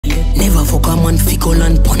Never fuck a man fickle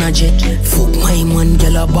and pon a jet. Fuck my man,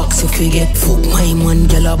 girl a box you forget. Fuck my man,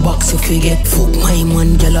 girl a box you forget. Fuck my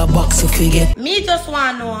man, girl a box you forget. Me just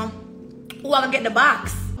want to know who I gonna get the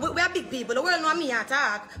box. We are big people, the world know me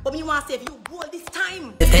attack. But me want to say if you bold this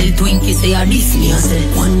time. The tell Twinkie say I this me I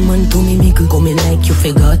say. One man to me make you coming like you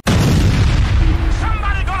forgot.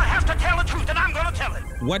 Somebody gonna have to tell the truth and I'm gonna tell it.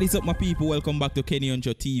 What is up my people? Welcome back to Kenny on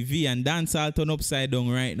your TV and dancehall turn upside down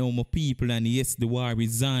right now my people, and yes, the war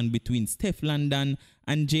is on between Stefflon Don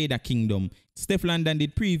and Jada Kingdom. Stefflon Don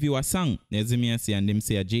did preview a song, as me say, and them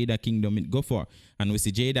say a Jada Kingdom it go for, and we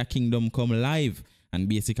see Jada Kingdom come live and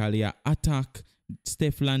basically attack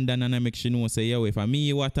Stefflon Don, and I make sure you know say yo, if I me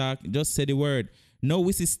you attack, just say the word. Now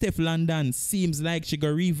we see Stefflon Don seems like she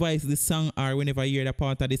go revise the song or whenever you hear the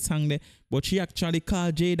part of the song there, but she actually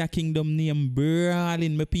called Jada Kingdom name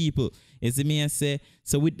brawling my people. As me I say,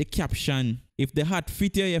 so with the caption, if the hat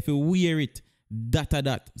fit you, you have to wear it. That. Tell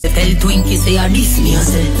Twinkie say I this me I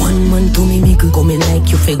say. One man to me make you coming like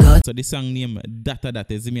you forgot. So the song name that.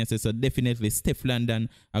 As me I say, so definitely Stefflon Don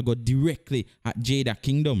I go directly at Jada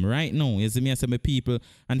Kingdom right now. As me I say my people,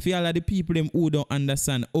 and for all of the people them who don't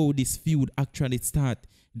understand how this feud actually start.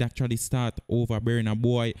 It actually start over Burna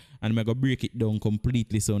Boy, and I'm gonna break it down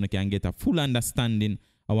completely so I can get a full understanding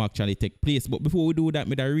of what actually take place. But before we do that,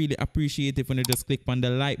 I really appreciate if you just click on the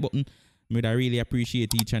like button. I really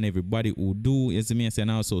appreciate each and everybody who do, as me and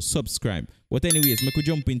also subscribe. But anyways, I could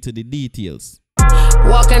jump into the details.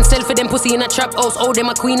 Walk and sell for them pussy in a trap house. Oh, them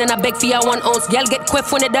a queen and a beg for your 1 ounce. Girl get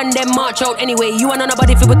quiff when they done them march out. Anyway, you and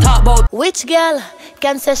nobody if we talk about. Which girl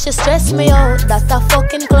can say she stress me out? That's a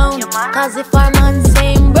fucking clown. Cause if our man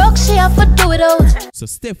same broke, she have to do it out. So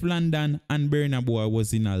Stefflon Don and Burna Boy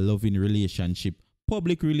was in a loving relationship,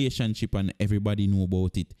 public relationship, and everybody know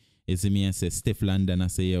about it. As me and say Stefflon Don I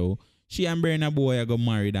say yo, she and Burna Boy got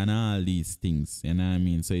married and all these things, you know what I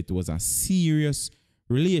mean? So it was a serious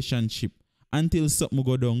relationship until something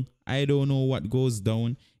go down. I don't know what goes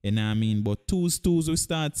down, you know what I mean? But twos we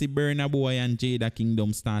start see Burna Boy and Jada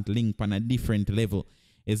Kingdom start link on a different level.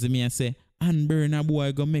 As me I say, and Burna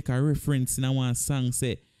Boy go make a reference in one song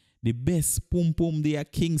say, the best pum pum they are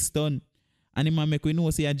Kingston. And him make we know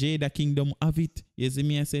say a Jada Kingdom have it. You see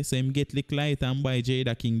me I say, so him get lick light and buy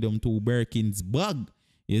Jada Kingdom 2 Birkins bag.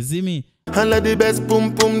 You see me? And the best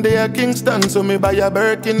pum pum they are Kingston, so me buy a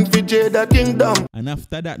Birkin for Jada Kingdom. And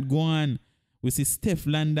after that go on, we see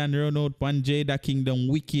Stefflon Don run out on Jada Kingdom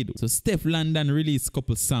Wicked. So Stefflon Don release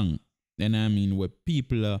couple song, you know what I mean, where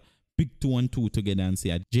people pick 2 and 2 together and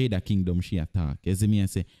say a Jada Kingdom she attack. You see me I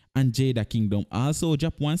say, and Jada Kingdom also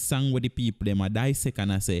drop one song where the people them a dissect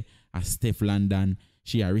and I say a Stefflon Don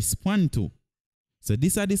she a respond to. So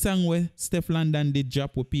this are the song where Stefflon Don did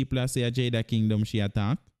drop where people say a Jada Kingdom she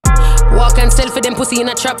attack. Walk and sell for them pussy in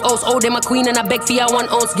a trap house. Oh, them a queen and a beg for your 1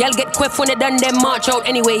 ounce. Girl get quiff when they done them march out.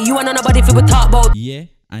 Anyway, you and nobody if we talk about. Yeah,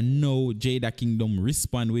 and now Jada Kingdom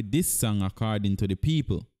respond with this song according to the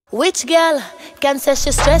people. Which girl can say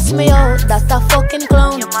she stress me out? That's a fucking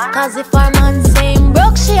clown. Cause if our man same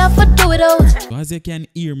broke, she have to do it out. So as you can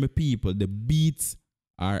hear me people, the beats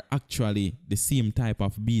are actually the same type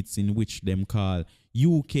of beats in which them call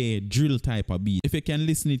UK drill type of beat. If you can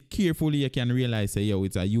listen it carefully, you can realize say yo,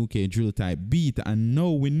 it's a UK drill type beat. And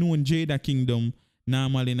now we know in Jada Kingdom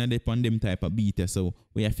normally not depend them type of beat. So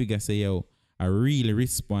we have figure say yo, I really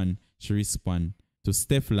respond, she respond to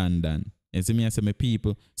Stefflon Don. As me and say my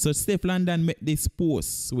people. So Stefflon Don make this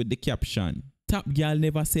post with the caption, Top Girl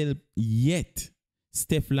Never Sell Yet.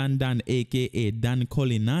 Stefflon Don aka Dan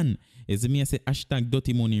Cullinan. As me I say hashtag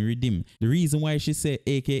dirty money redeem. The reason why she say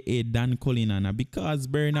aka Dan Cullinan because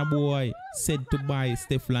Burna Boy said to buy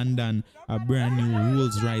Stefflon Don a brand new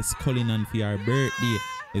Rolls Royce Cullinan for her birthday.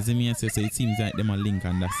 As me I say, so it seems like them a link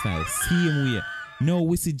on that style. Same way. Now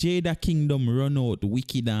we see Jada Kingdom run out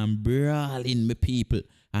wicked and brawling me people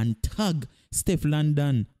and tag Stefflon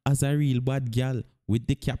Don as a real bad girl with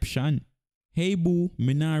the caption, hey boo,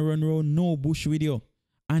 me nah run round no bush with you.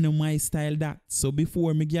 I know my style that. So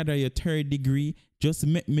before me gather your 3rd degree, just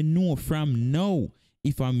make me know from now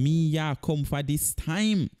if a me ya come for this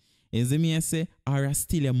time. As me I say, or I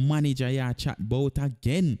still a manager ya chat about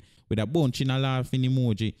again with a bunch in a laughing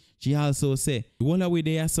emoji. She also say, all away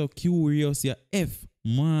they are so curious, ya F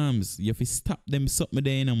moms, you have to stop them something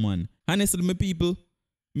there, man. Honestly, my people,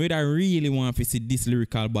 me I really want to see this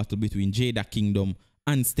lyrical battle between Jada Kingdom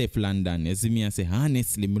and Stefflon Don. As me I say,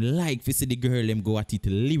 honestly, me like to see the girl them go at it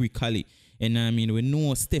lyrically. And I mean, we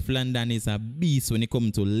know Stefflon Don is a beast when it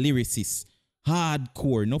comes to lyricists.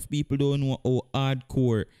 Hardcore. Enough people don't know how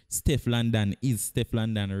hardcore Stefflon Don is.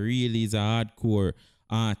 Stefflon Don really is a hardcore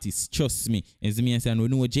artists. Trust me. As me and say, we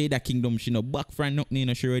know Jada Kingdom, she no back from nothing, you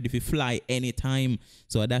know, she ready to fly anytime.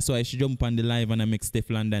 So that's why she jump on the live and I make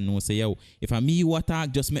Stefflon Don know say, yo, if I'm me you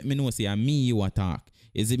attack, just make me know say I'm me you attack.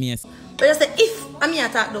 Is it me? But just say if I'm me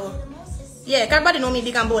attack though. Yeah, cause everybody know me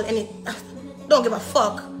big and bold. Don't give a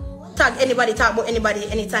fuck. Tag anybody, talk about anybody,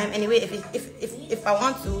 anytime, anyway. If I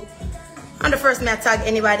want to, I'm the first man tag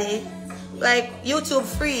anybody. Like YouTube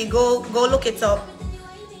free, go look it up.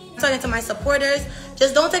 Talking to my supporters,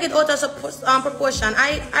 just don't take it out of proportion.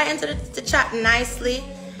 I entered the chat nicely.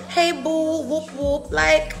 Hey boo, whoop whoop.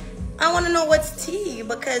 Like I want to know what's tea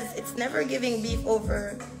because it's never giving beef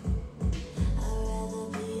over.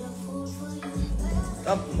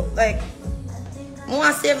 Like I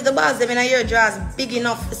want to save the bars. Them in your jaws big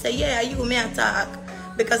enough to say yeah you may attack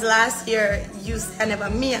because last year you said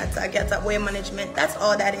never me attack. You attack way management. That's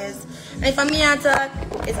all that is. And if I'm me attack,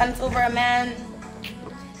 it's over a man.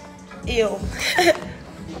 Ew.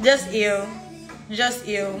 Just ew. Just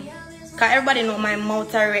ew. Cause everybody know my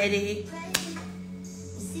mouth already.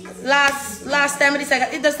 Last time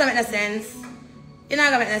it doesn't make no sense. It's not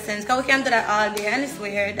gonna make no sense. Cause we can't do that all day and it's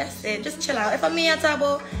weird. That's it. Just chill out. If I'm me at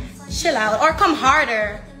table, chill out. Or come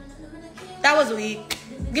harder. That was weak.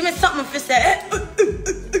 Give me something for say.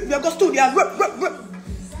 You go studio.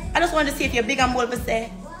 I just wanted to see if you're big and bold for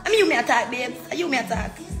say. I mean you may attack, babes. You may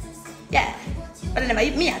attack. Yeah. But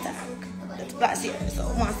never me attack. Last year, so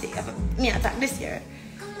I want to see if me attack this year.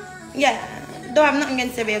 Yeah, don't have nothing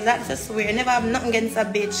against a babes, that's just weird. Never have nothing against a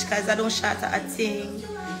bitch because I don't shout at a thing.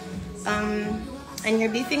 And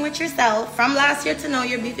you're beefing with yourself. From last year to now,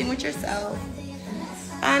 you're beefing with yourself.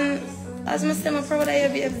 And as I say, I'm proud of your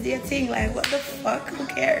babes, do your thing. Like, what the fuck? Who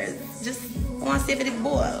cares? Just want to see if it's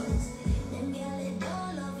ball.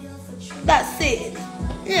 That's it.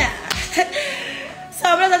 Yeah. So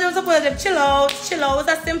I'm just supposed to chill out. Chill out.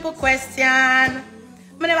 It's a simple question. I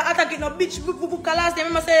never attack it no bitch. Last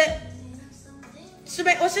time I say she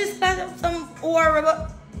make what she said some horrible.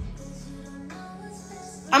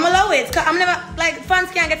 I'm allow it. Cause I'm never like fans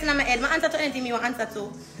can't get in my head. My answer to anything me want answer to.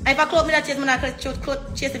 And if I clout me that chase, I'm not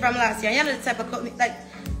chase it from last year. You know the type of clout me like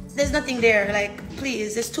there's nothing there. Like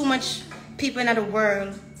please, there's too much people in the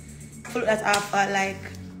world. Full that off like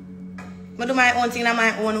I do my own thing in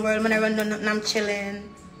my own world. I run nothing, I'm chilling.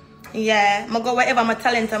 Yeah, I go wherever my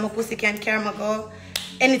talent and my pussy can carry me go.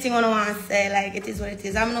 Anything I want to say, like it is what it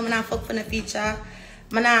is. I'm not fuck for the feature.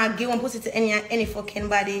 I'm not give one pussy to any fucking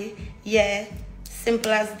body. Yeah,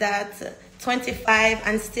 simple as that. 25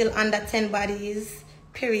 and still under 10 bodies.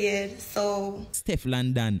 Period. So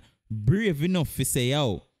Stefflon Don brave enough to say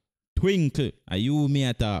yo, Twinkle, are you me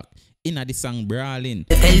attack? Inna the song brawling.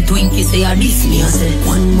 Tell Twinkie say I diss me, I say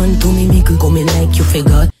one man to me make coming like you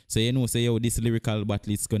forgot. So you know say yo this lyrical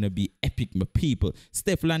battle is gonna be epic my people.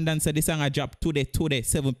 Stefflon Don said this song I drop today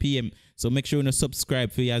 7 PM. So make sure you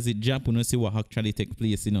subscribe for you as it drop and see what actually take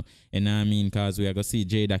place, you know. And I mean cause we are gonna see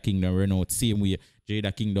Jada Kingdom run out same way.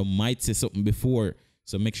 Jada Kingdom might say something before.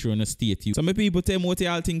 So make sure you stay tuned. So my people tell me what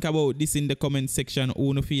y'all think about this in the comment section.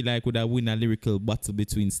 Who no feel like would have win a lyrical battle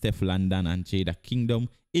between Stefflon Don and Jada Kingdom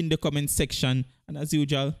in the comment section. And as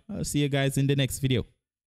usual, I'll see you guys in the next video.